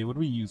the day? What do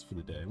we use for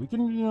the day? We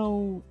can, you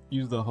know,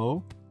 use the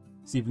hoe.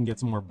 See if we can get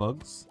some more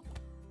bugs.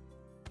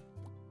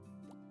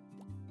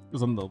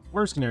 Because on the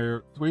worst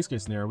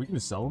case scenario, we can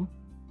just sell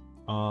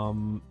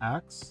them.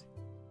 Axe.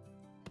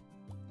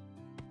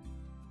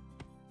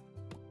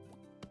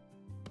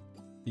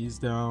 These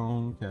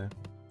down. Okay.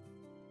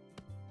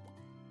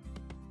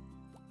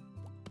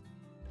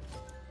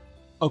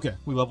 Okay,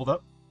 we leveled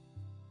up.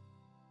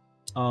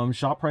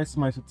 Shop price is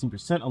minus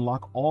 15%.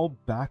 Unlock all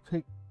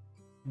backpack.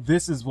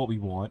 This is what we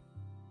want.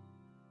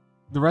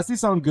 The rest of these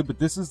sound good, but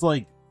this is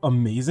like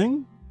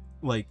amazing.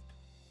 Like,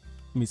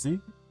 let me see.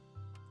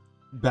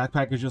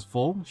 Backpack is just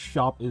full.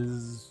 Shop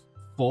is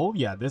full.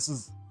 Yeah, this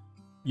is.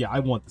 Yeah, I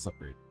want this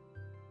upgrade.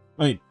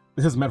 I mean,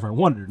 it doesn't matter if I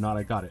wanted it or not.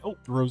 I got it. Oh,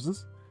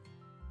 roses.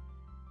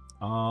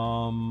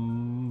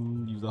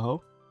 Use the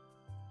hoe,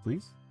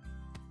 please.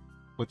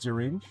 What's your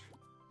range?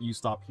 You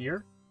stop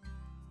here.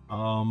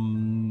 So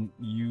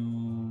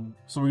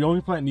we only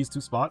plant in these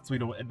two spots, so we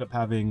don't end up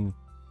having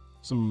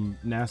some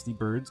nasty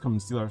birds come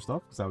and steal our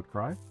stuff, because I would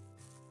cry.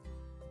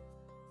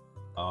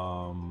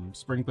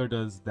 Sprinkler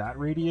does that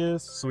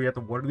radius, so we have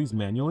to water these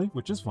manually,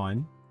 which is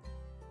fine.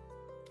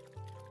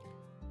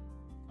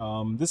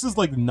 This is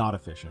like not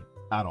efficient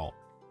at all.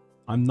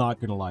 I'm not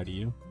gonna lie to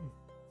you,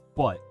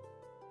 but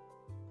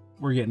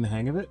we're getting the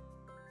hang of it.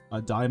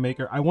 A dye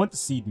maker. I want the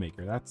seed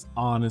maker. That's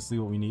honestly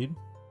what we need.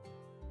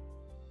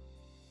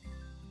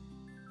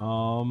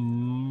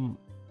 You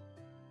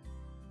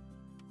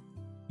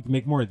can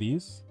make more of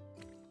these.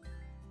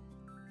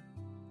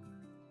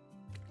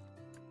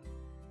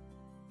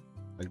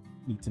 I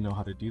need to know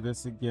how to do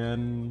this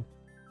again.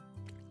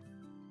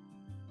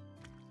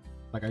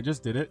 Like, I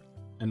just did it,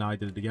 and now I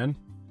did it again.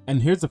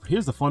 And here's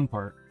the fun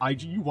part.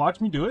 You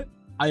watch me do it.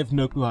 I have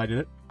no clue how I did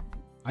it.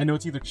 I know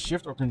it's either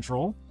shift or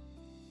control.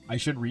 I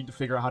should read to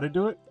figure out how to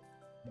do it,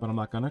 but I'm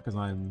not gonna because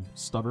I'm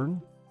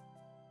stubborn.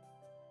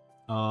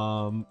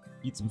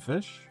 Eat some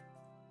fish.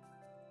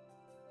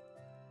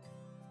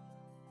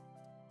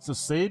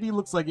 Society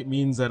looks like it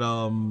means that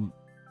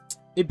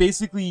it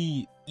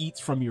basically eats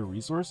from your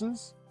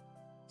resources.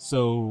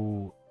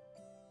 So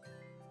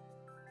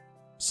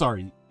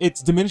sorry,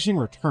 it's diminishing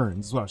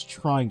returns is what I was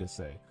trying to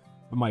say.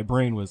 But my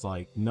brain was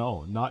like,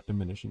 no, not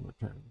diminishing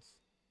returns.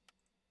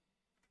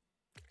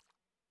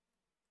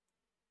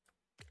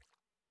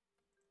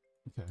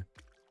 Okay.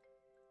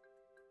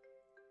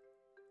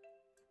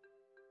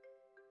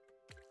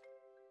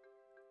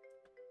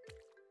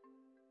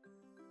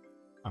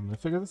 I'm gonna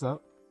figure this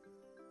out.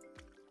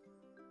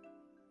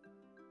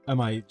 Am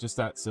I just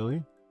that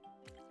silly?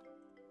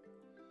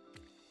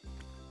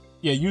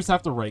 Yeah, you just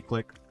have to right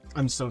click.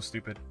 I'm so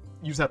stupid.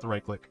 You just have to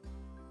right click.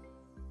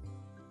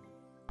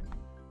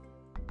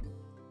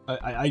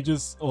 I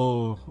just,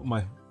 oh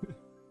my.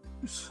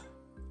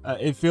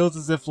 It feels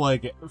as if,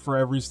 like, for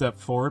every step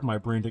forward, my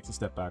brain takes a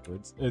step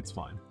backwards. It's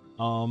fine.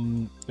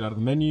 Get out of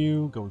the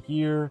menu, go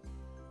here,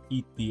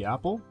 eat the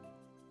apple.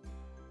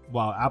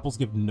 Wow, apples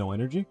give no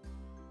energy.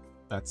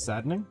 That's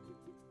saddening.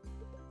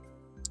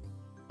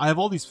 I have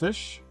all these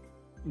fish.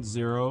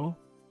 0.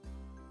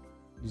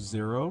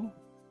 0.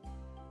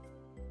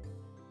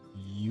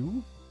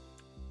 You?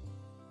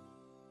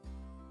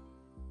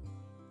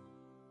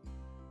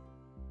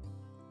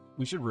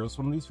 We should roast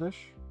one of these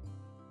fish.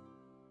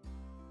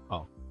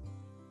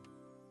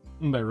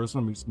 And by roasting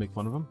him, we just make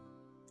fun of him.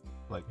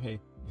 Like, hey,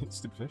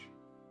 stupid fish.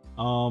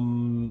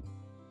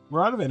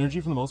 We're out of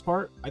energy for the most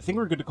part. I think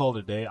we're good to call it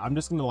a day. I'm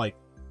just gonna like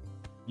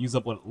use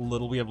up what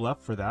little we have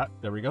left for that.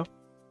 There we go.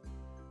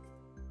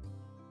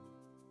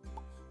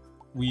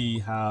 We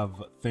have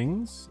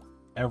things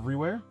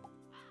everywhere.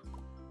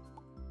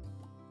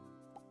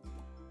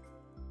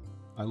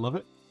 I love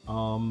it.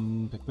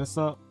 Pick this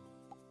up.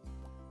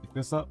 Pick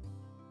this up.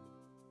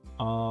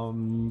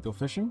 Go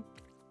fishing.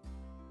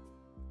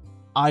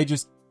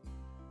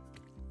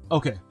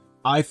 Okay.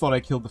 I thought I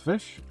killed the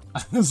fish.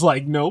 I was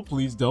like, no,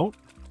 please don't.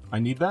 I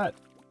need that.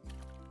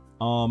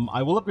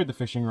 I will upgrade the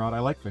fishing rod. I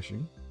like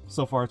fishing.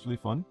 So far, it's really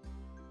fun.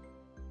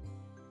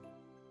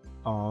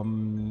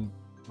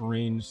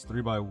 Range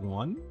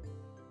 3x1.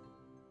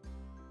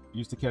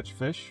 Used to catch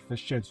fish.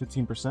 Fish chance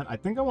 15%. I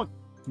think I want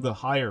the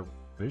higher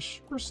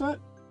fish percent.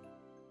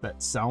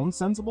 That sounds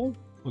sensible.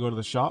 We'll go to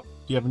the shop.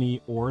 Do you have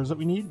any ores that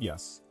we need?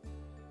 Yes.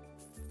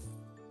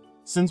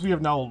 Since we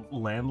have now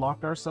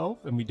landlocked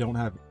ourselves and we don't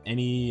have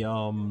any,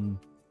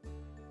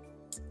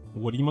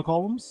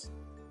 whatchamacallums?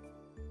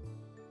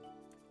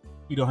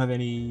 We don't have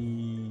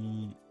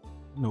any...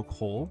 no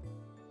coal.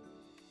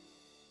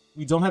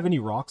 We don't have any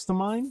rocks to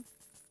mine.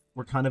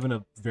 We're kind of in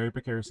a very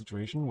precarious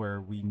situation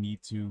where we need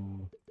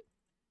to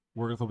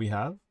work with what we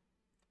have.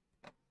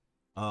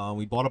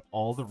 We bought up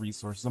all the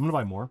resources. I'm going to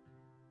buy more.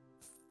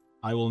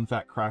 I will, in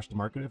fact, crash the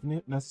market if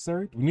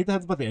necessary. We need the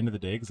heads by the end of the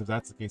day, because if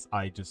that's the case,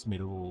 I just made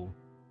a little...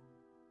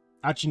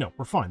 Actually, no,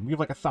 we're fine. We have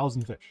like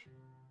 1,000 fish.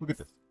 Look at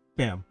this.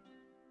 Bam.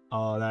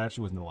 That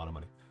actually wasn't a lot of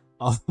money.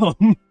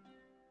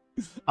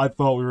 I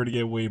thought we were going to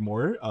get way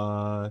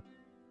more.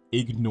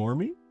 Ignore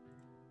me.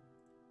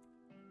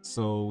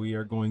 So we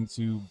are going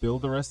to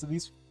build the rest of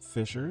these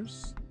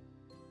fishers.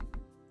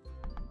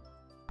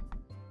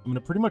 I'm going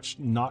to pretty much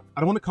not...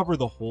 I don't want to cover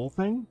the whole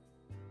thing.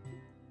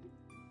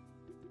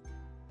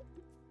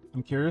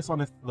 I'm curious on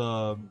if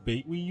the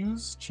bait we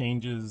use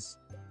changes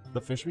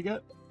the fish we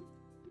get.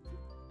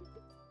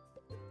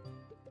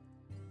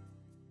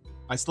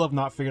 I still have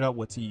not figured out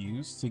what to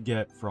use to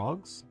get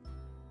frogs.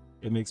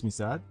 It makes me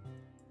sad.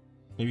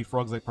 Maybe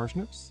frogs like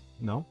parsnips?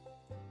 No.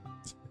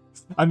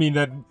 I mean,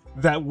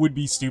 that would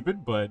be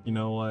stupid, but you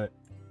know what?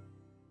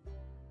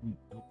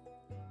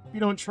 If you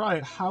don't try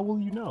it, how will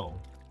you know?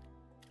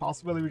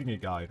 Possibly reading a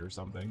guide or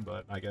something,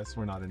 but I guess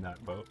we're not in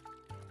that boat.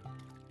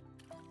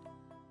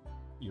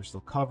 You're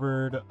still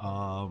covered.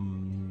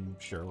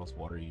 Sure, let's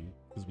water you,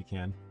 because we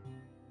can.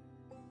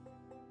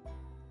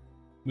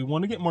 We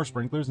want to get more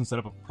sprinklers and set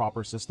up a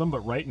proper system,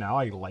 but right now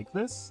I like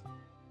this.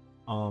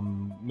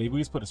 Maybe we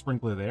just put a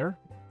sprinkler there.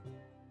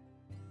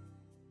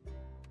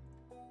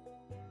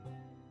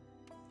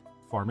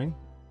 Farming.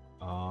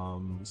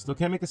 We still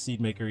can't make a seed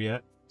maker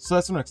yet. So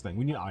that's the next thing.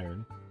 We need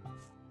iron.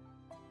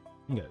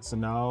 Okay, so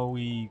now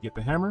we get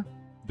the hammer,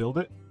 build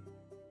it,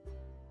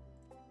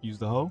 use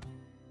the hoe.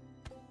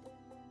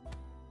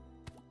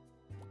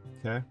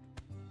 Okay.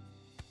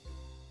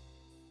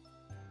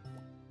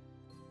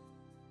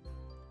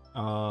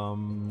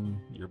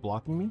 You're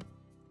blocking me?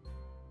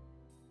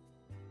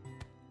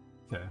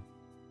 Okay.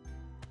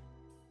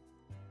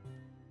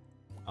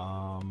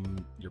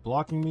 You're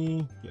blocking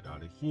me. Get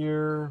out of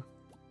here.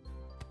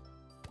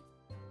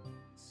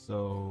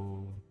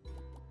 So...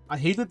 I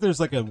hate that there's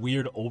like a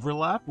weird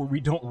overlap where we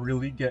don't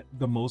really get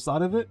the most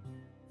out of it.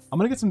 I'm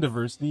gonna get some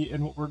diversity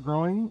in what we're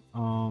growing.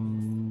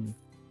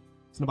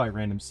 It's gonna buy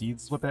random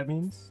seeds, is what that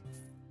means.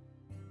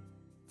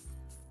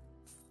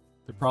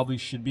 There probably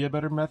should be a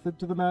better method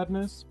to the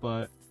madness,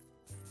 but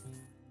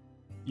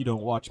you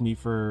don't watch me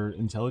for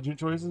intelligent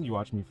choices, you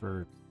watch me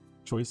for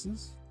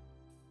choices.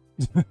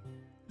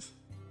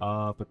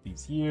 Put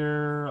these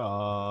here.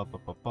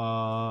 Okay,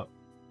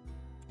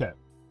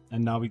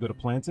 and now we go to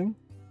planting.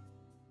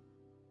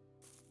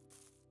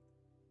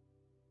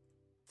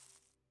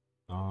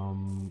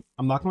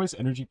 I'm not gonna waste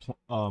energy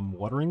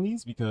watering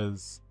these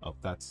because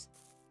that's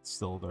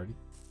still dirty.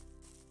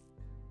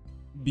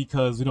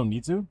 Because we don't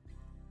need to.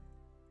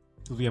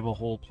 Because we have a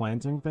whole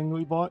planting thing that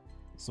we bought,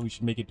 so we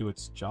should make it do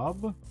its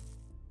job.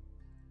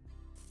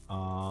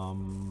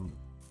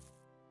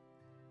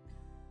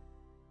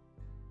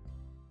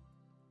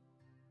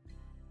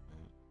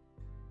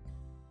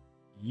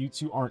 You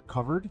two aren't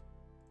covered.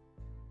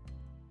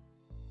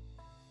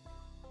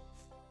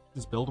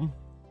 Just build him.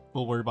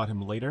 We'll worry about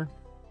him later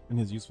and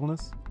his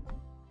usefulness.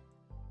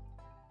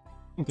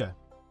 Okay.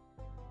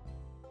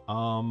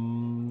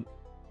 I'm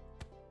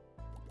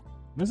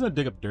just gonna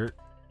dig up dirt.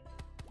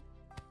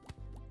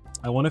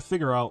 I want to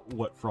figure out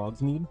what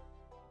frogs need.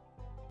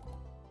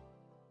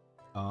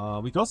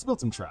 We can also build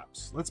some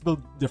traps. Let's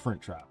build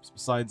different traps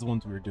besides the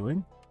ones we were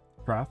doing.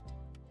 Craft.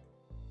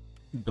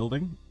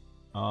 Building.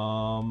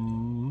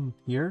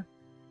 Here.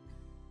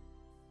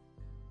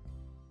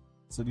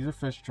 So these are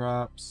fish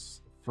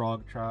traps,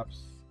 frog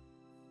traps.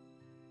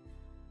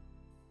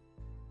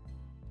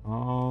 I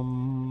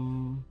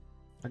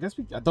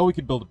thought we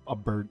could build a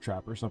bird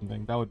trap or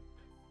something. That would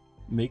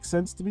make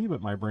sense to me,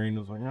 but my brain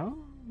was like, oh,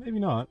 maybe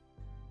not.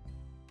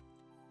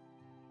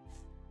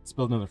 Let's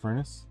build another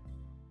furnace.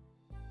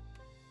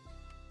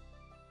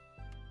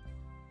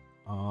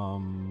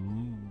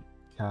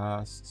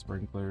 Cast,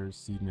 sprinklers,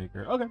 seed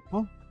maker. Okay,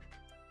 well.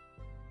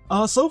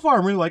 So far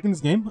I'm really liking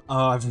this game.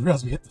 I've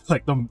realized we hit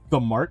like the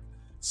mark.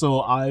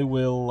 So I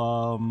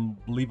will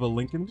leave a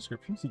link in the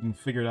description so you can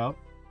figure it out,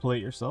 play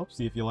it yourself,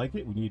 see if you like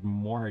it. We need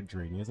more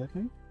hydrangeas, I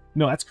think.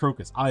 No, that's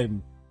crocus.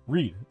 I'm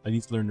read. I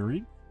need to learn to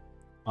read.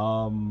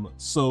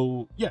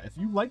 So yeah, if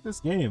you like this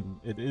game,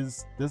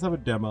 does have a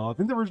demo. I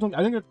think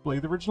I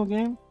played the original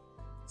game.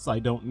 So I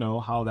don't know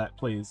how that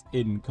plays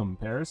in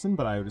comparison,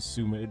 but I would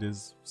assume it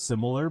is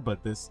similar,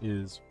 but this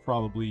is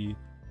probably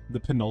the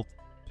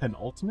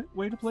penultimate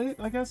way to play it,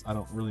 I guess. I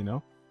don't really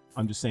know.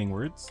 I'm just saying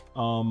words.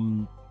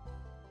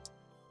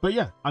 But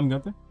yeah, I'm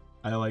Gunther.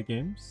 I like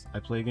games. I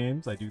play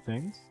games. I do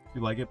things. If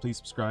you like it, please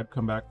subscribe.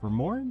 Come back for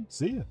more, and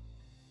see ya.